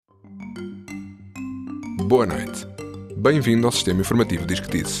Boa noite. Bem-vindo ao sistema informativo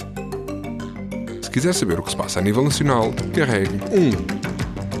DQD. Se quiser saber o que se passa a nível nacional, carregue 1.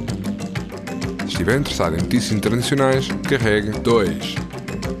 Se estiver interessado em notícias internacionais, carregue 2.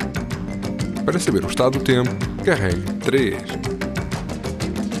 Para saber o estado do tempo, carregue 3.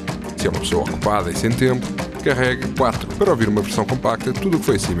 Se é uma pessoa ocupada e sem tempo, carregue 4 para ouvir uma versão compacta de tudo o que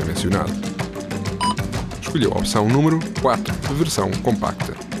foi acima mencionado. Escolheu a opção número 4, de versão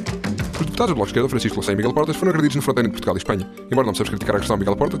compacta. Os deputados do Bloco de Esquerda, Francisco Louçã e Miguel Portas, foram agredidos no fronteiro entre Portugal e Espanha. Embora não possamos criticar a agressão de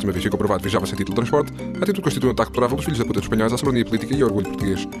Miguel Portas, uma vez ficou provado que viajava sem título de transporte, a título constitui um ataque deplorável dos filhos da puta dos espanhóis à soberania política e ao orgulho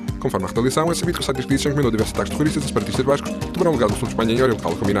português. Conforme a retaliação, é sabido que o site DQD encomendou diversos ataques terroristas a separatistas bascos que tomaram lugar do sul de Espanha em hora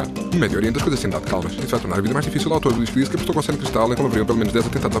local combinado. No Médio Oriente, as coisas têm dado calmas, e isso vai tornar a vida mais difícil ao autor do DQD que apostou com cena de cristal em como haveriam pelo menos 10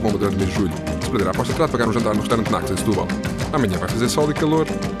 atentados à bomba durante o mês de julho. Se perder a aposta, terá de pagar um jantar no restaurante Nax em Setúbal. Amanhã vai fazer sol e calor.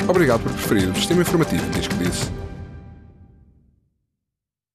 Obrigado por preferir o sistema informativo DQD.